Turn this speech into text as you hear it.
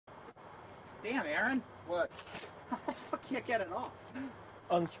Damn, Aaron. What? How the fuck can't get it off?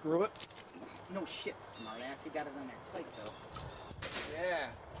 Unscrew it. No shit, smartass. You got it on there tight, though. Yeah,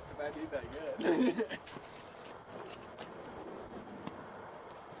 if I do that good.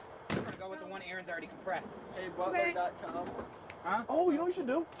 I'm gonna go with the one Aaron's already compressed. Hey, butler.com. Huh? Oh, you know what you should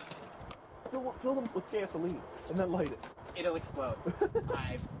do? Fill them with gasoline and then light it. It'll explode.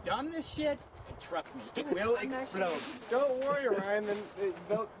 I've done this shit, and trust me, it will explode. Don't worry, Ryan. Then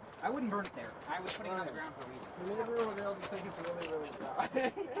they'll. I wouldn't burn it there. I was putting it on the ground for a reason. The neighbor will be able to think it's really, really dry. How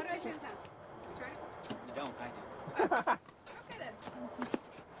do I turn this on? You turn it? You don't, I do. Okay then.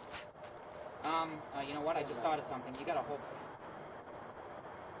 You know what? I just thought of something. You gotta hold.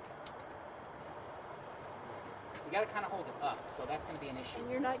 You gotta kind of hold it up, so that's gonna be an issue.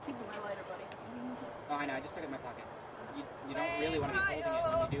 And you're not keeping my lighter, buddy. Oh, I know. I just took it in my pocket. You don't really want to be holding it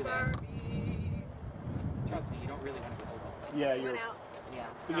when you do that. Trust me, you don't really want to be holding it. Yeah, Went you're out. Yeah.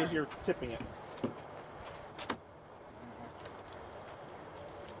 because you're tipping it.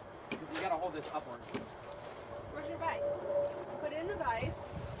 Because you gotta hold this upwards. Where's your vice? Put it in the vice.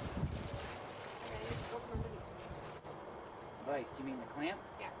 Okay, go from underneath. Vice? Do you mean the clamp?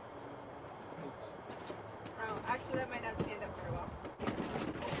 Yeah. Oh, actually, that might not stand up very well.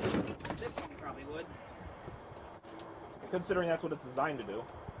 This one probably would. Considering that's what it's designed to do.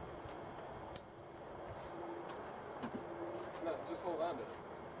 No, just hold on to it.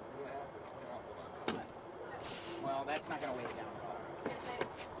 You don't have to. You don't hold on to it. Well, that's not gonna weigh it down at all. Can't say.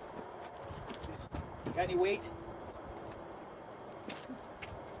 Got any weight?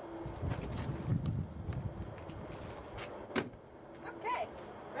 Okay,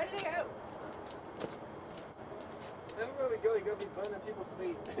 ready to go. Everywhere we go, you're gonna be burning people's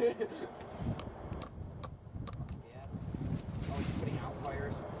feet. Yes. Always putting out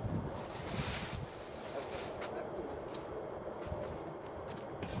fires.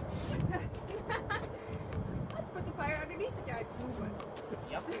 Let's put the fire underneath the giant wood.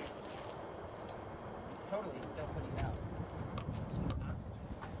 Yep. It's totally still putting it out.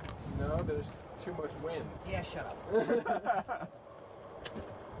 No, there's too much wind. Yeah, shut up.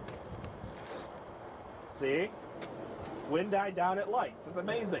 See? Wind died down at lights. It's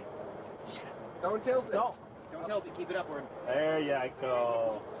amazing. Don't tilt it. No. Don't tilt it. Keep it upward. There you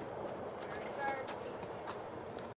go.